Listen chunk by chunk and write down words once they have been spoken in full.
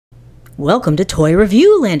Welcome to Toy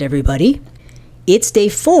Review Land, everybody. It's day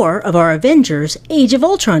 4 of our Avengers Age of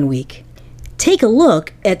Ultron week. Take a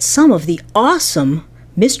look at some of the awesome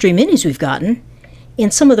mystery minis we've gotten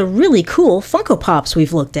and some of the really cool Funko Pops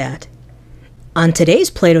we've looked at. On today's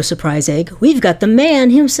Play-Doh Surprise Egg, we've got the man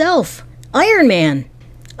himself, Iron Man.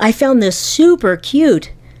 I found this super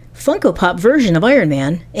cute Funko Pop version of Iron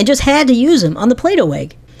Man and just had to use him on the Play-Doh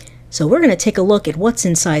egg. So we're going to take a look at what's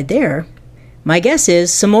inside there. My guess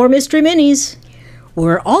is some more mystery minis.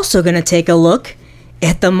 We're also going to take a look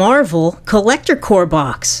at the Marvel Collector Core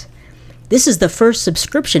box. This is the first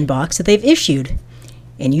subscription box that they've issued,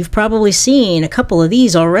 and you've probably seen a couple of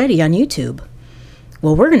these already on YouTube.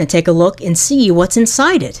 Well, we're going to take a look and see what's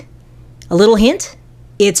inside it. A little hint?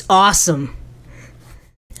 It's awesome.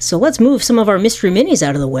 So let's move some of our mystery minis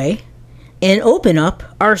out of the way and open up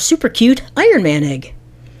our super cute Iron Man egg.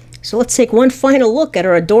 So let's take one final look at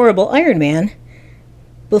our adorable Iron Man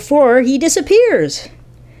before he disappears.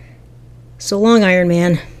 So long, Iron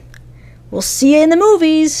Man. We'll see you in the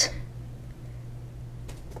movies.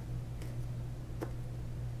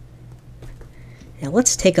 Now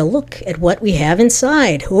let's take a look at what we have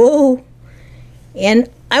inside. Whoa!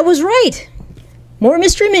 And I was right. More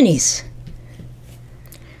mystery minis.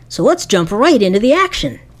 So let's jump right into the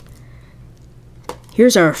action.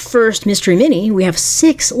 Here's our first mystery mini. We have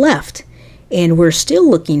 6 left, and we're still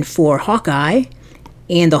looking for Hawkeye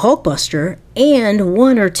and the Hulkbuster and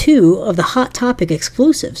 1 or 2 of the Hot Topic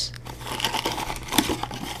exclusives.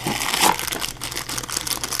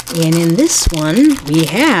 And in this one, we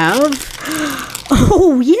have...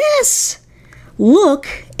 Oh, yes! Look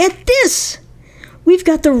at this! We've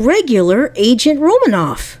got the regular Agent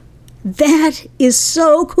Romanoff. That is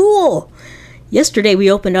so cool! Yesterday we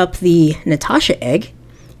opened up the Natasha egg,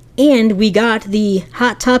 and we got the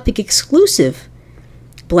Hot Topic exclusive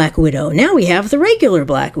Black Widow. Now we have the regular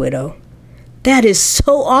Black Widow. That is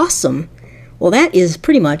so awesome. Well, that is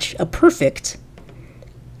pretty much a perfect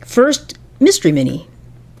first mystery mini.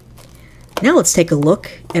 Now let's take a look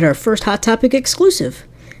at our first Hot Topic exclusive.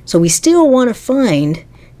 So we still want to find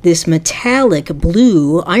this metallic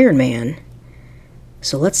blue Iron Man.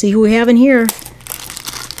 So let's see who we have in here.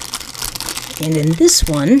 And in this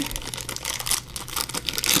one,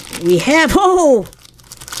 we have, oh,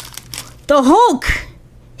 the Hulk.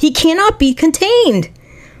 He cannot be contained.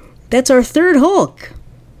 That's our third Hulk.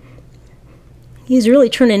 He's really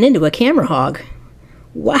turning into a camera hog.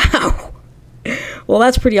 Wow. Well,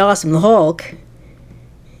 that's pretty awesome. The Hulk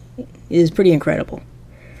is pretty incredible.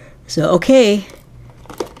 So, okay,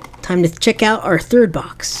 time to check out our third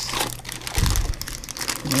box.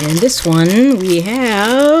 And this one we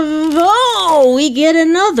have, oh, we get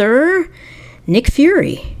another Nick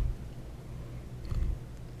Fury.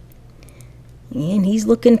 And he's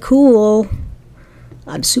looking cool.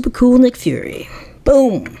 I'm super cool Nick Fury.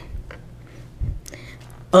 Boom.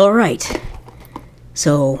 All right.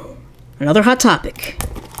 So, another Hot Topic.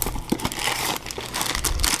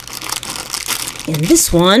 And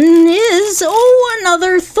this one is, oh,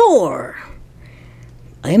 another Thor.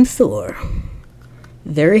 I am Thor.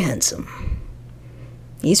 Very handsome.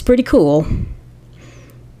 He's pretty cool.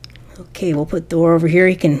 Okay, we'll put Thor over here.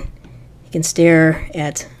 He can stare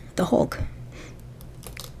at the Hulk.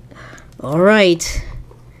 All right,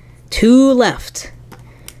 2 left.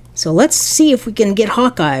 So let's see if we can get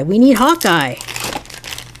Hawkeye. We need Hawkeye.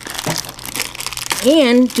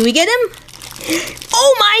 And do we get him?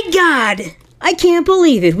 Oh my God! I can't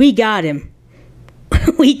believe it. We got him.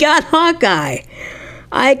 We got Hawkeye.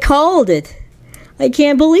 I called it. I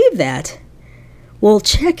can't believe that. Well,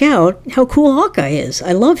 check out how cool Hawkeye is.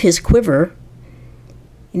 I love his quiver.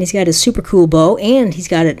 And he's got his super cool bow, and he's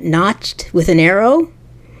got it notched with an arrow.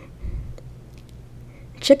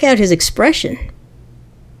 Check out his expression.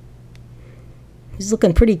 He's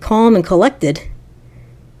looking pretty calm and collected.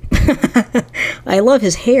 I love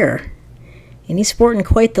his hair. And he's sporting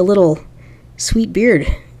quite the little sweet beard.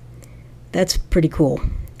 That's pretty cool.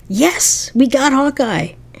 Yes, we got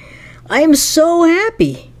Hawkeye. I am so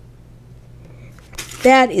happy.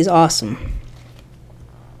 That is awesome.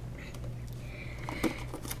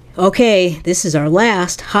 Okay, this is our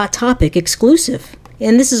last Hot Topic exclusive.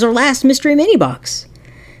 And this is our last mystery mini box.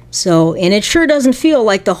 So, and it sure doesn't feel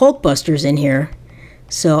like the Hulkbuster's in here.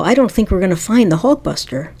 So I don't think we're going to find the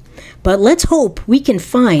Hulkbuster. But let's hope we can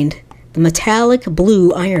find the metallic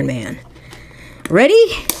blue Iron Man. Ready?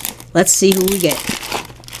 Let's see who we get.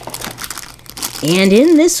 And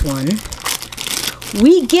in this one,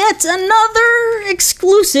 we get another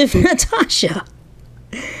exclusive Natasha.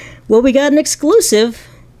 Well, we got an exclusive,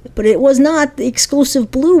 but it was not the exclusive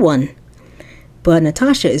blue one. But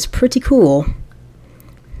Natasha is pretty cool.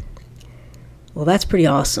 Well, that's pretty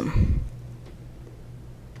awesome.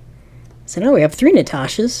 So now we have 3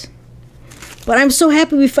 Natashas. But I'm so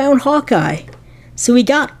happy we found Hawkeye. So we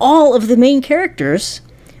got all of the main characters.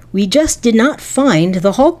 We just did not find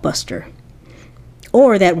the Hulkbuster.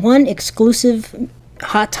 Or that one exclusive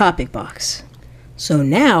Hot Topic box. So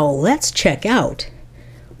now let's check out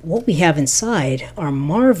what we have inside our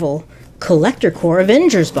Marvel Collector Core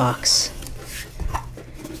Avengers box.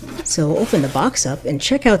 So open the box up and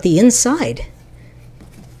check out the inside.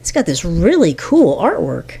 It's got this really cool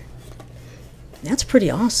artwork. That's pretty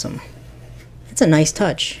awesome. That's a nice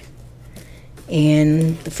touch.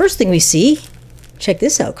 And the first thing we see, check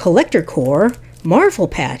this out, Collector Core Marvel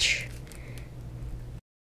patch.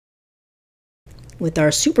 With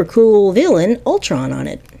our super cool villain, Ultron, on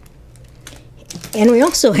it. And we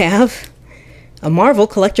also have a Marvel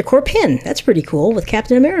Collector Core pin. That's pretty cool, with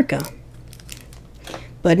Captain America.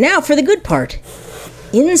 But now for the good part.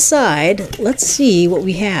 Inside, let's see what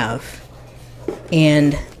we have.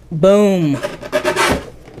 And boom.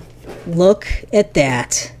 Look at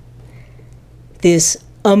that. This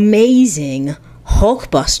amazing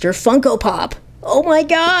Hulkbuster Funko Pop. Oh my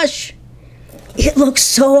gosh. It looks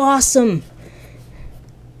so awesome.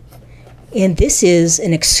 And this is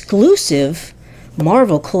an exclusive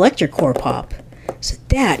Marvel Collector Core Pop. So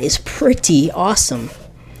that is pretty awesome.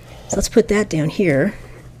 So let's put that down here.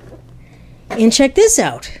 And check this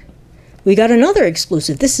out. We got another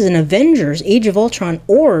exclusive. This is an Avengers Age of Ultron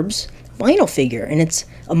Orbs vinyl figure. And it's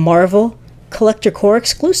a Marvel Collector Core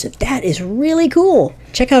exclusive. That is really cool.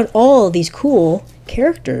 Check out all of these cool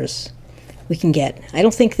characters we can get. I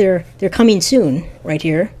don't think they're coming soon right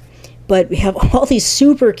here. But we have all these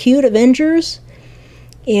super cute Avengers.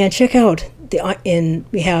 And check out,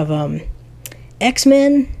 we have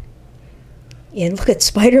X-Men. And look at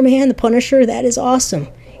Spider-Man, the Punisher. That is awesome.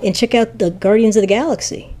 And check out the Guardians of the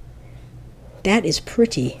Galaxy. That is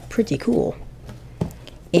pretty cool.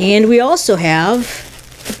 And we also have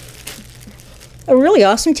a really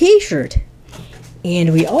awesome t-shirt.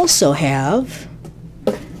 And we also have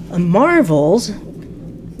a Marvel's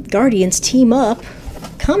Guardians Team Up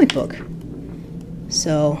comic book.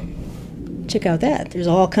 So check out that. There's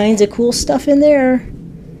all kinds of cool stuff in there.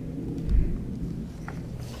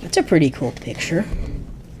 That's a pretty cool picture.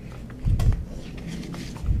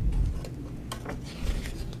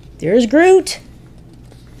 There's Groot.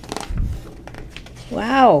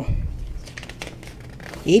 Wow.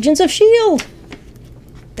 Agents of S.H.I.E.L.D.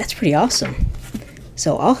 That's pretty awesome.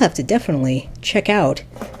 So I'll have to definitely check out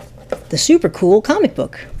the super cool comic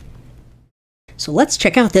book. So let's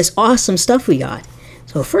check out this awesome stuff we got.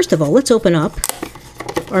 So first of all, let's open up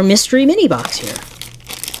our mystery mini box here.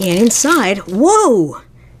 And inside, whoa!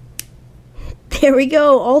 There we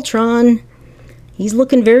go, Ultron. He's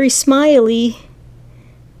looking very smiley.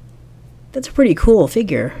 That's a pretty cool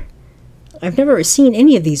figure. I've never seen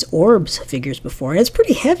any of these orbs figures before, and it's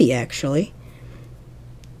pretty heavy, actually.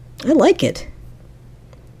 I like it.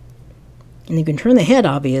 And you can turn the head,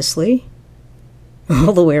 obviously,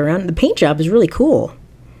 all the way around. The paint job is really cool.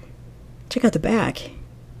 Check out the back.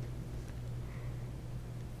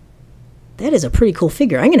 That is a pretty cool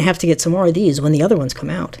figure. I'm going to have to get some more of these when the other ones come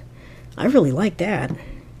out. I really like that.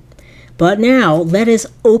 But now, let us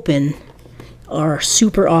open our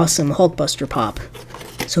super awesome Hulkbuster Pop.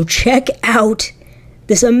 So check out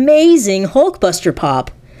this amazing Hulkbuster Pop.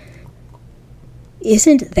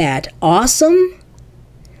 Isn't that awesome?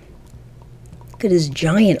 Look at his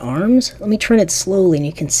giant arms. Let me turn it slowly and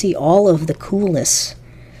you can see all of the coolness.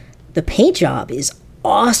 The paint job is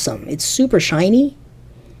awesome. It's super shiny.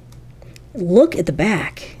 Look at the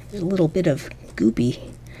back. There's a little bit of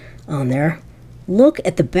goopy on there. Look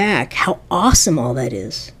at the back. How awesome all that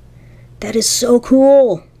is. That is so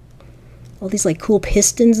cool. All these like cool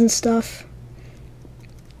pistons and stuff.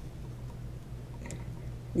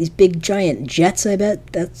 These big giant jets, I bet.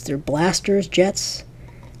 That's their blasters, jets,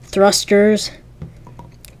 thrusters.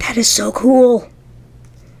 That is so cool.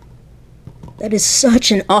 That is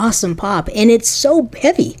such an awesome pop. And it's so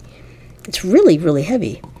heavy. It's really, really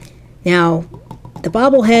heavy. Now, the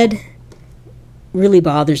bobblehead really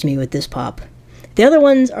bothers me with this pop. The other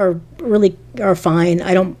ones are fine.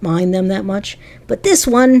 I don't mind them that much. But this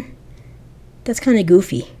one, that's kind of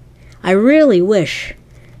goofy. I really wish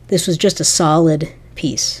this was just a solid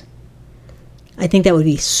piece. I think that would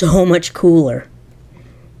be so much cooler.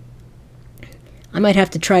 I might have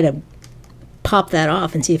to try to pop that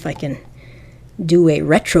off and see if I can do a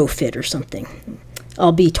retrofit or something.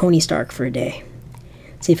 I'll be Tony Stark for a day.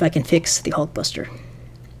 See if I can fix the Hulkbuster.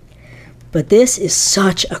 But this is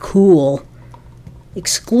such a cool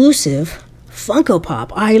exclusive Funko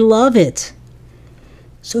Pop. I love it.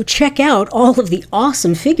 So check out all of the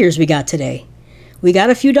awesome figures we got today. We got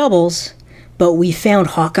a few doubles, but we found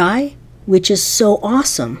Hawkeye, which is so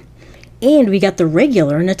awesome. And we got the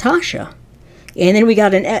regular Natasha. And then we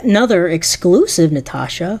got another exclusive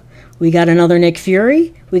Natasha. We got another Nick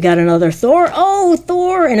Fury. We got another Thor. Oh,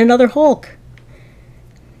 Thor! And another Hulk.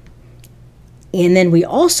 And then we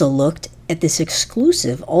also looked at this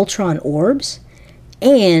exclusive Ultron orbs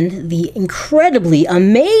and the incredibly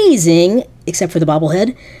amazing, except for the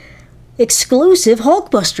bobblehead, exclusive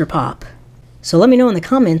Hulkbuster pop. So let me know in the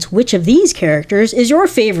comments which of these characters is your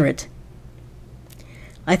favorite.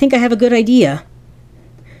 I think I have a good idea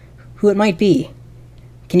who it might be.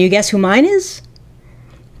 Can you guess who mine is?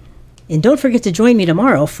 And don't forget to join me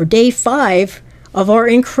tomorrow for day 5 of our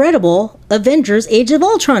incredible Avengers Age of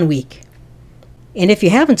Ultron week. And if you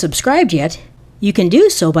haven't subscribed yet, you can do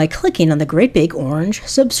so by clicking on the great big orange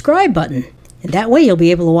subscribe button. And that way you'll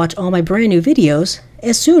be able to watch all my brand new videos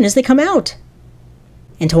as soon as they come out.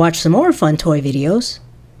 And to watch some more fun toy videos,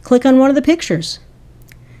 click on one of the pictures.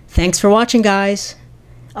 Thanks for watching, guys.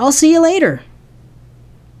 I'll see you later.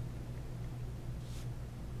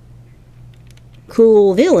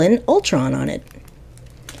 Cool villain Ultron on it.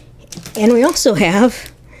 And we also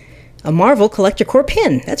have a Marvel Collector Corps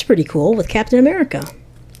pin. That's pretty cool with Captain America.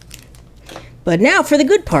 But now for the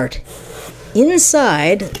good part.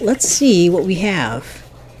 Inside, let's see what we have.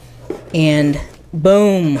 And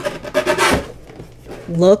boom.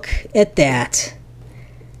 Look at that.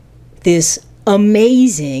 This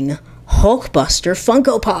amazing Hulkbuster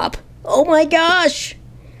Funko Pop. Oh my gosh.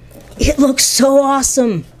 It looks so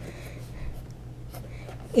awesome.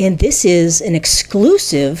 And this is an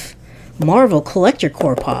exclusive Marvel Collector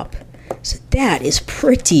Corps pop. So that is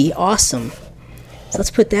pretty awesome. So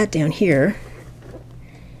let's put that down here.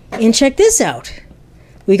 And check this out.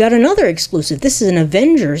 We got another exclusive. This is an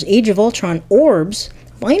Avengers Age of Ultron Orbs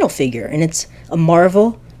vinyl figure. And it's a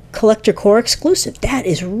Marvel Collector Corps exclusive. That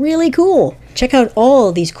is really cool. Check out all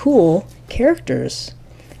of these cool characters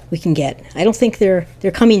we can get. I don't think they're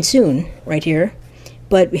coming soon right here.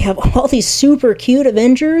 But we have all these super cute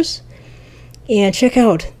Avengers. And check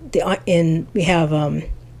out, we have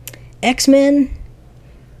X-Men.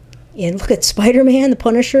 And look at Spider-Man, the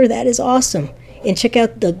Punisher. That is awesome. And check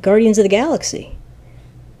out the Guardians of the Galaxy.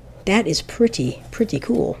 That is pretty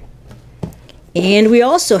cool. And we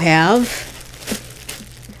also have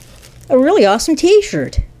a really awesome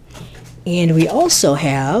t-shirt. And we also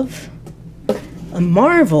have a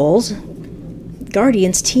Marvel's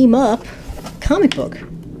Guardians Team Up comic book.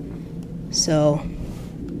 So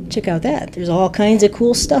check out that. There's all kinds of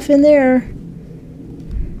cool stuff in there.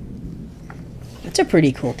 That's a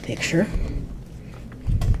pretty cool picture.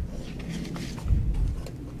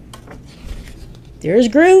 There's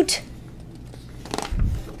Groot.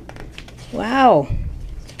 Wow.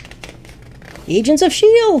 Agents of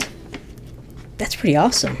S.H.I.E.L.D. That's pretty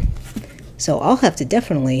awesome. So I'll have to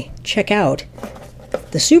definitely check out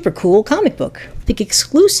the super cool comic book. The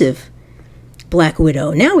exclusive Black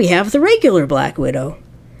Widow. Now we have the regular Black Widow.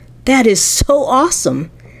 That is so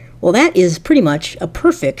awesome. Well, that is pretty much a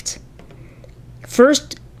perfect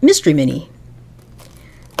first mystery mini.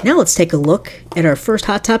 Now let's take a look at our first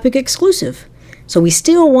Hot Topic exclusive. So we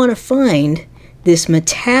still want to find this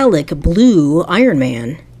metallic blue Iron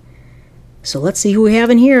Man. So let's see who we have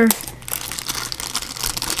in here.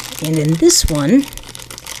 And in this one,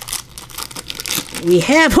 we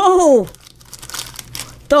have, oh,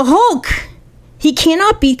 the Hulk. He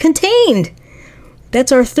cannot be contained.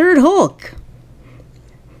 That's our third Hulk.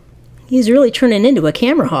 He's really turning into a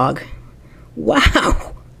camera hog.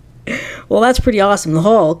 Wow. Well, that's pretty awesome. The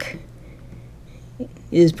Hulk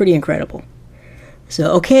is pretty incredible.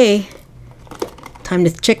 So, okay. Time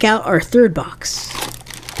to check out our third box.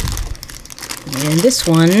 And this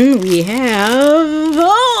one we have...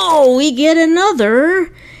 Oh, we get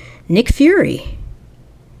another Nick Fury.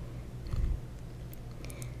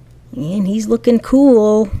 And he's looking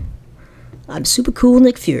cool. I'm super cool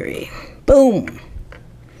Nick Fury. Boom.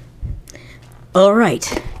 All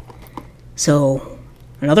right. So,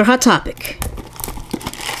 another Hot Topic.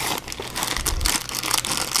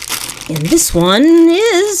 And this one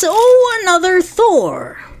is, oh, another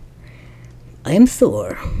Thor. I am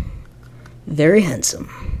Thor. Very handsome.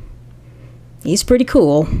 He's pretty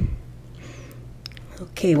cool.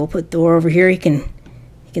 Okay, we'll put Thor over here. He can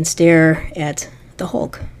stare at the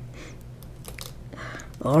Hulk.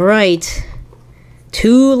 All right.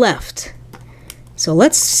 2 left. So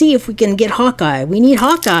let's see if we can get Hawkeye. We need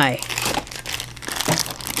Hawkeye.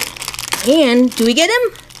 And do we get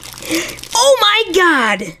him? Oh my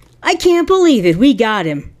God! I can't believe it. We got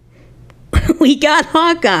him. We got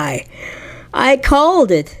Hawkeye. I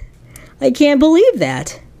called it. I can't believe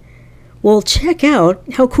that. Well, check out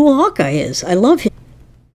how cool Hawkeye is. I love him.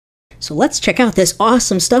 So let's check out this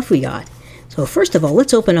awesome stuff we got. So first of all,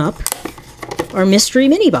 let's open up our mystery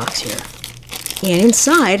mini box here. And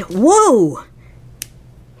inside, whoa!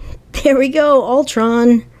 There we go,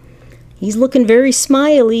 Ultron. He's looking very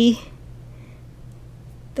smiley.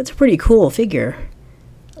 That's a pretty cool figure.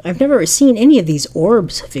 I've never seen any of these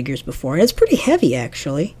orbs figures before, and it's pretty heavy,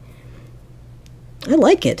 actually. I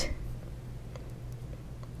like it.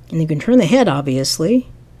 And you can turn the head, obviously,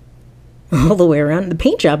 all the way around. The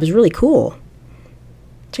paint job is really cool.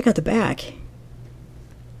 Check out the back.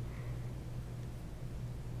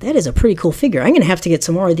 That is a pretty cool figure. I'm going to have to get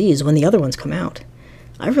some more of these when the other ones come out.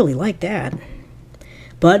 I really like that.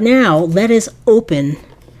 But now, let us open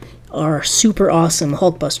our super awesome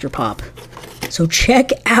Hulkbuster pop. So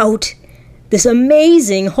check out this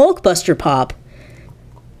amazing Hulkbuster pop.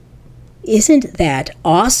 Isn't that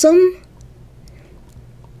awesome?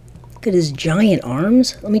 Look at his giant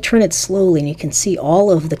arms. Let me turn it slowly and you can see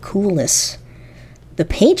all of the coolness. The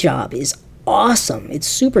paint job is awesome. It's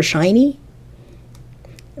super shiny.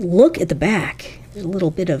 Look at the back. There's a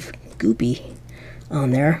little bit of goopy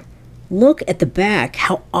on there. Look at the back.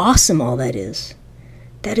 How awesome all that is.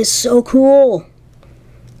 That is so cool.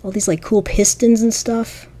 All these like cool pistons and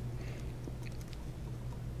stuff.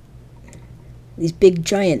 These big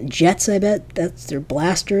giant jets, I bet. That's their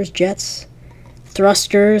blasters, jets,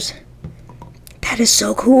 thrusters. That is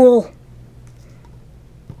so cool.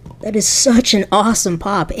 That is such an awesome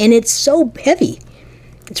pop. And it's so heavy.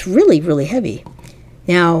 It's really, really heavy.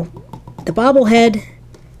 Now, the bobblehead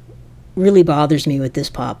really bothers me with this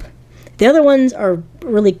pop. The other ones are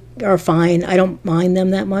fine. I don't mind them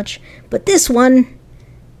that much. But this one,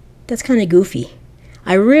 that's kind of goofy.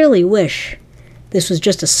 I really wish this was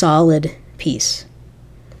just a solid piece.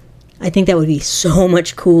 I think that would be so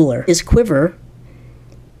much cooler. His quiver,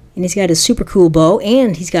 and he's got a super cool bow,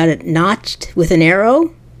 and he's got it notched with an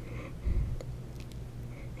arrow.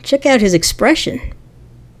 Check out his expression.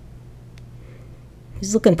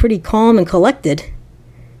 He's looking pretty calm and collected.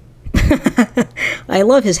 I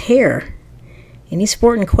love his hair. And he's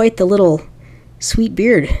sporting quite the little sweet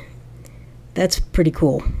beard. That's pretty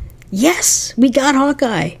cool. Yes, we got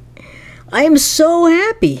Hawkeye. I am so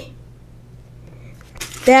happy.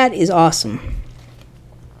 That is awesome.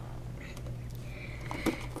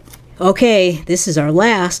 Okay, this is our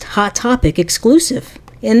last Hot Topic exclusive.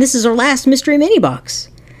 And this is our last mystery mini box.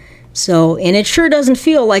 So, and it sure doesn't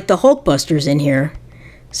feel like the Hulkbuster's in here.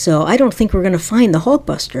 So I don't think we're going to find the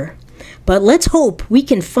Hulkbuster. But let's hope we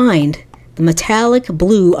can find the metallic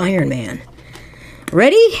blue Iron Man.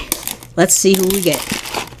 Ready? Let's see who we get.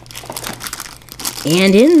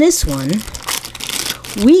 And in this one,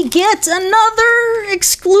 we get another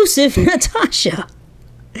exclusive Natasha.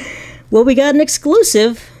 Well, we got an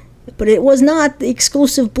exclusive, but it was not the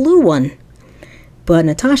exclusive blue one. But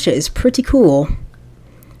Natasha is pretty cool.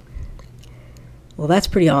 Well, that's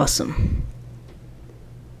pretty awesome.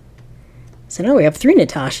 So now we have 3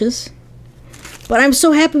 Natashas. But I'm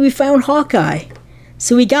so happy we found Hawkeye.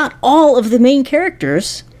 So we got all of the main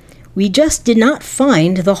characters. We just did not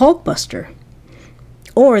find the Hulkbuster.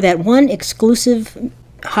 Or that one exclusive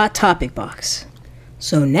Hot Topic box.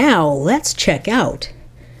 So now let's check out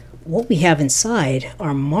what we have inside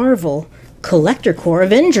our Marvel Collector Core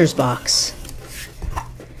Avengers box.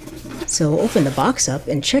 So open the box up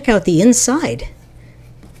and check out the inside.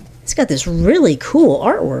 It's got this really cool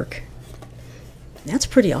artwork. That's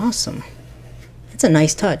pretty awesome. That's a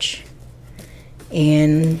nice touch.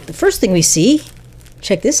 And the first thing we see,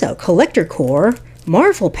 check this out, Collector Core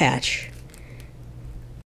Marvel patch.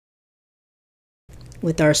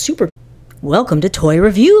 With our super... Welcome to Toy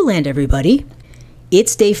Review Land, everybody.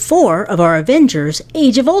 It's day 4 of our Avengers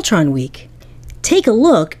Age of Ultron week. Take a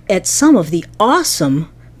look at some of the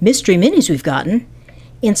awesome mystery minis we've gotten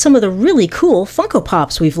and some of the really cool Funko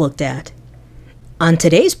Pops we've looked at. On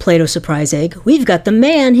today's Play-Doh Surprise Egg, we've got the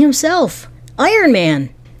man himself, Iron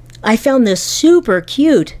Man. I found this super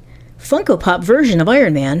cute Funko Pop version of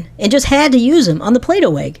Iron Man and just had to use him on the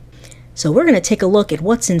Play-Doh egg. So we're going to take a look at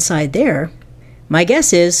what's inside there. My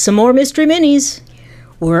guess is some more mystery minis.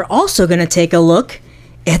 We're also going to take a look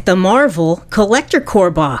at the Marvel Collector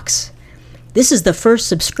Core box. This is the first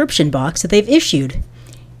subscription box that they've issued.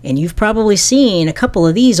 And you've probably seen a couple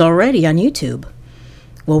of these already on YouTube.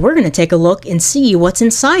 Well, we're going to take a look and see what's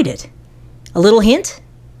inside it. A little hint?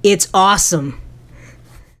 It's awesome.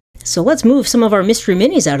 So let's move some of our mystery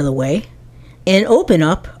minis out of the way and open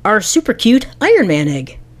up our super cute Iron Man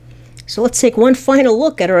egg. So let's take one final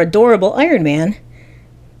look at our adorable Iron Man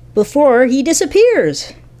before he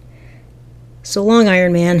disappears. So long,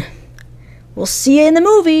 Iron Man. We'll see you in the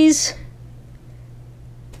movies.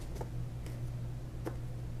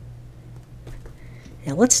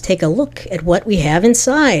 Now let's take a look at what we have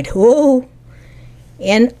inside. Whoa!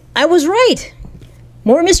 And I was right.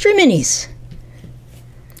 More mystery minis.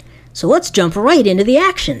 So let's jump right into the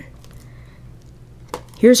action.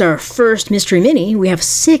 Here's our first mystery mini. We have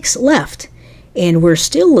 6 left. And we're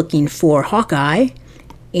still looking for Hawkeye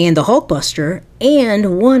and the Hulkbuster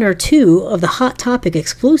and 1 or 2 of the Hot Topic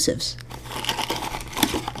exclusives.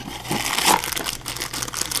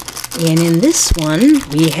 And in this one,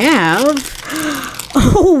 we have...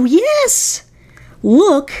 Oh, yes!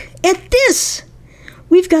 Look at this!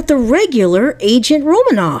 We've got the regular Agent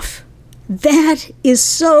Romanoff. That is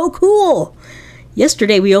so cool!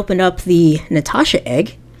 Yesterday we opened up the Natasha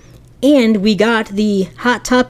egg, and we got the Hot Topic